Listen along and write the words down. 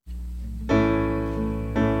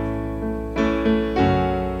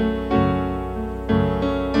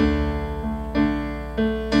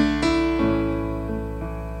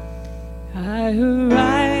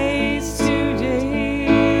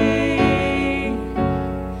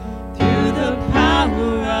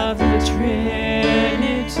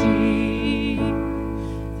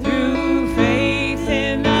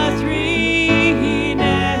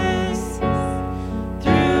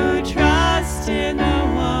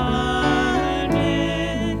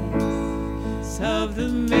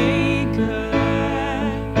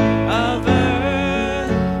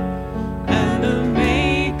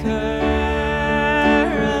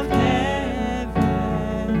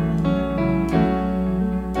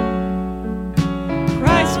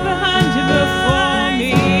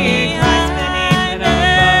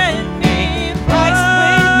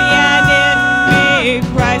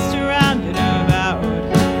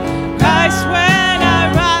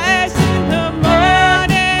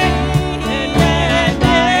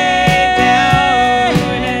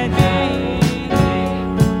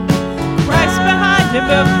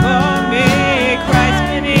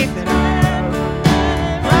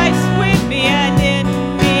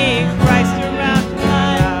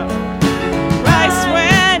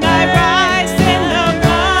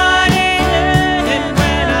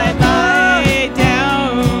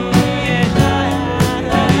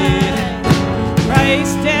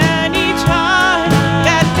Christ in each heart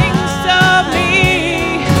that thinks of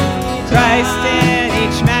me. Christ in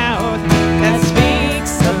each mouth that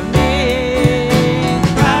speaks of me.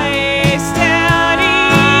 Christ in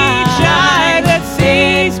each eye that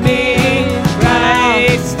sees me.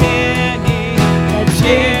 Christ in each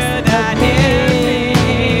ear that hears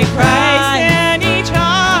me. Christ in each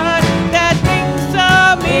heart that thinks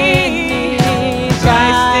of me.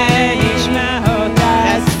 Christ in each mouth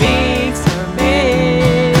that speaks of me.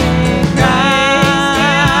 Christ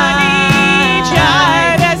in each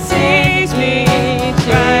eye that sees me.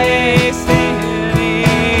 Christ in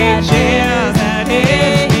each ear that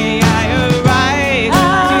hears me. I arise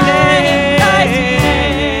today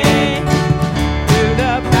through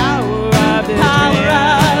the power of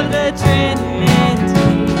the Trinity.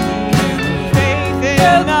 Faith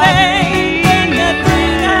in the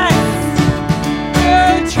goodness, to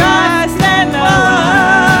trust in the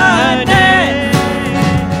wonders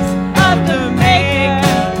of the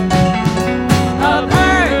Maker of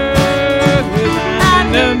earth and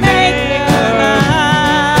the Maker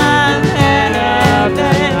of heaven.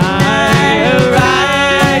 I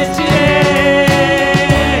arise today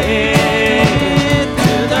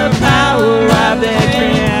through the power of the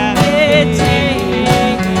Trinity.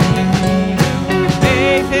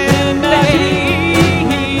 Faith in the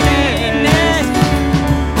goodness,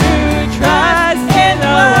 to trust in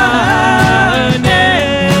the wonders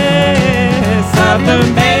of the